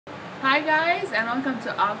Hi guys, and welcome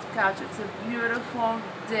to Out Couch. It's a beautiful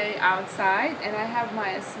day outside and I have my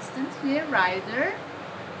assistant here, Ryder.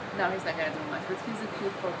 No, he's not gonna do much, but he's a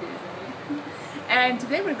cute puppy, isn't he? And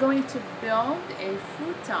today we're going to build a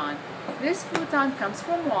futon. This futon comes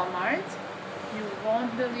from Walmart. You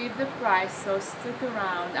won't believe the price, so stick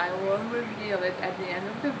around. I will reveal it at the end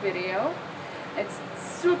of the video. It's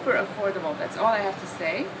super affordable, that's all I have to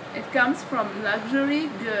say. It comes from Luxury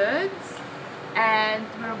Goods. And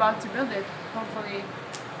we're about to build it. Hopefully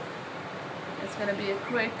it's going to be a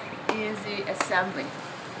quick, easy assembly.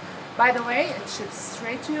 By the way, it ships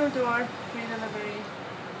straight to your door, free delivery.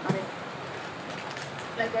 I mean,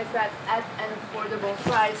 like I said, at an affordable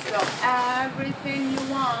price. So everything you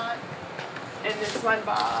want in this one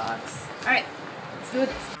box. Alright, let's do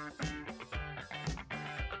this.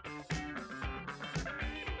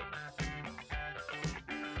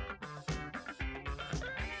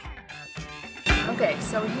 Okay,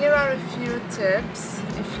 so here are a few tips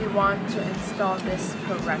if you want to install this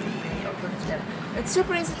correctly or put it together. It's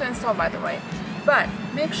super easy to install, by the way, but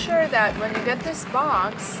make sure that when you get this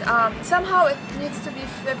box, somehow it needs to be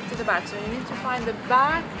flipped to the back. So you need to find the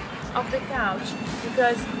back of the couch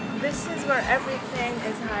because this is where everything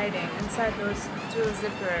is hiding, inside those two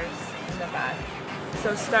zippers in the back.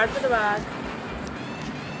 So start with the back,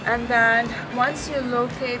 and then once you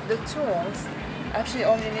locate the tools, actually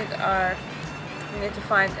all you need to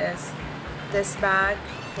find is this bag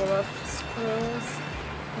full of screws,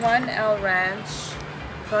 one L wrench.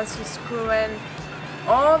 Once you screw in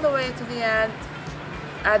all the way to the end,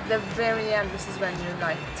 at the very end, this is when you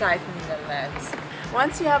like tighten the legs.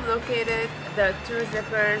 Once you have located the two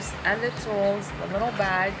zippers and the tools, the little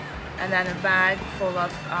bag, and then a bag full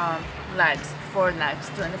of legs, 4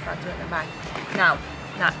 legs, 2 in the front, 2 in the back. Now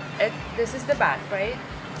this is the back, right?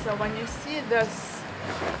 So when you see this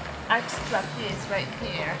extra piece right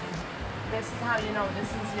here, this is how you know this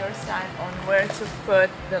is your sign on where to put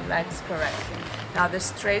the legs correctly. Now the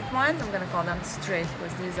straight ones, I'm going to call them straight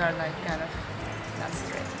because these are like kind of not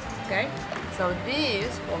straight, okay? So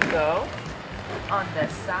these will go on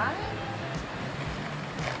this side,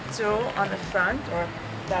 2 on the front or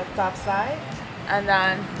that top side, and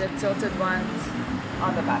then the tilted ones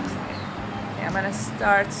on the back side. Okay, I'm going to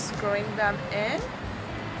start screwing them in.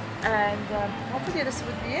 And hopefully this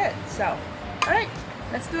would be it. So, alright,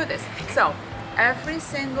 let's do this. So, every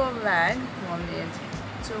single leg will need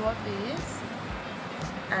 2 of these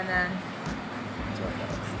and then 2 of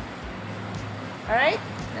those. Alright,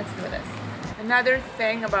 let's do this. Another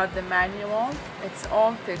thing about the manual, it's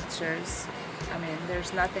all pictures. I mean,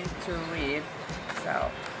 there's nothing to read.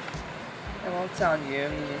 So, it will tell you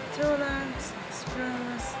need 2 legs,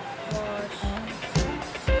 screws, wash.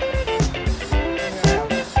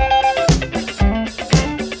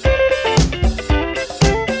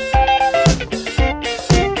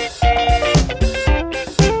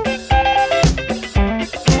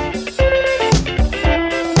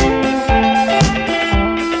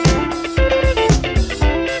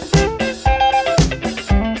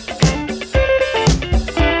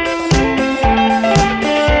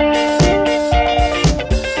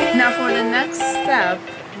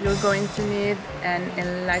 You're going to need an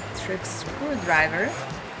electric screwdriver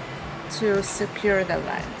to secure the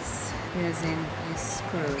legs using these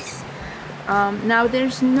screws. Now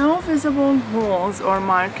there's no visible holes or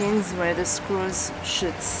markings where the screws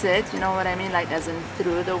should sit, you know what I mean, like as in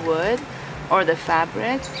through the wood or the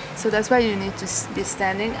fabric. So that's why you need to be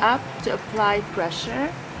standing up to apply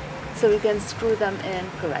pressure so we can screw them in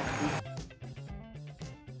correctly.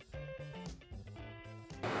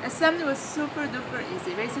 Assembly was super duper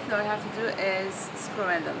easy. Basically all you have to do is screw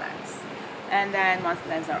in the legs. And then once the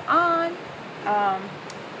legs are on,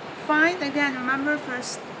 find again, remember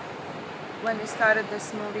first when we started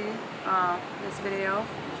this movie, this video,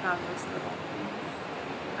 we found those little things.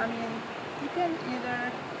 I mean, you can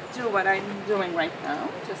either do what I'm doing right now,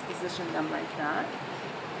 just position them like that.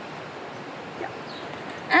 Yeah.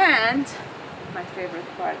 And my favorite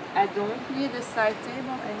part, I don't need a side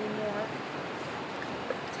table anymore.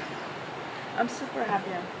 I'm super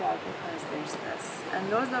happy and proud because there's this.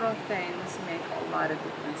 And those little things make a lot of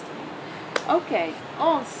difference to me. Okay,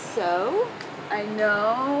 also, I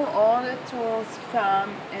know all the tools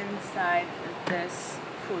come inside this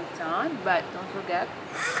futon, but don't forget,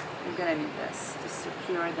 you're gonna need this to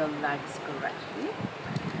secure the legs correctly.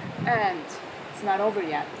 And it's not over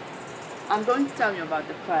yet. I'm going to tell you about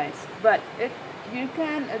the price, but you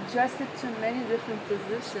can adjust it to many different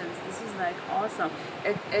positions. This is like awesome.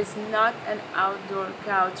 It is not an outdoor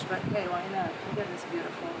couch, but hey, why not? Look at this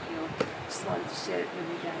beautiful view. Just wanted to share it with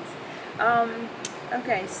you guys.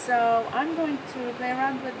 Okay, so I'm going to play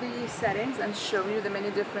around with the settings and show you the many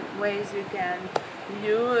different ways you can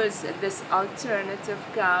use this alternative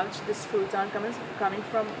couch, this futon coming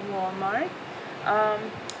from Walmart.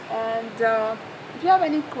 If you have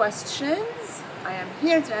any questions, I am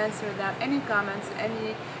here to answer them. Any comments,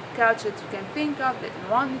 any couch that you can think of that you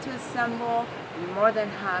want me to assemble, I'm more than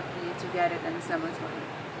happy to get it and assemble it for you.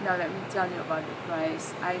 Now let me tell you about the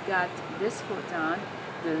price. I got this futon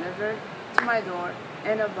delivered to my door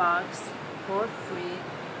in a box for free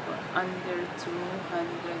for under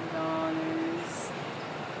 $200.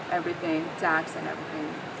 Everything, tax and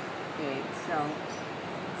everything paid. So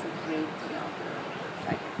it's a great deal. It's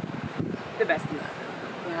like the best deal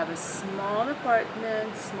ever. We have a small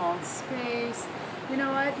apartment, small space. You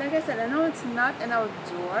know what, like I said, I know it's not an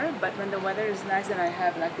outdoor, but when the weather is nice and I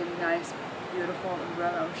have like a nice beautiful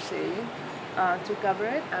umbrella or shade to cover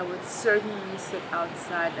it, I would certainly sit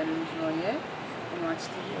outside and enjoy it and watch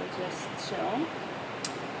TV or just chill.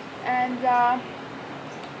 And that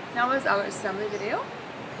was our assembly video.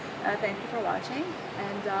 Thank you for watching,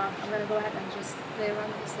 and I'm going to go ahead and just play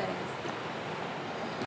around with the settings.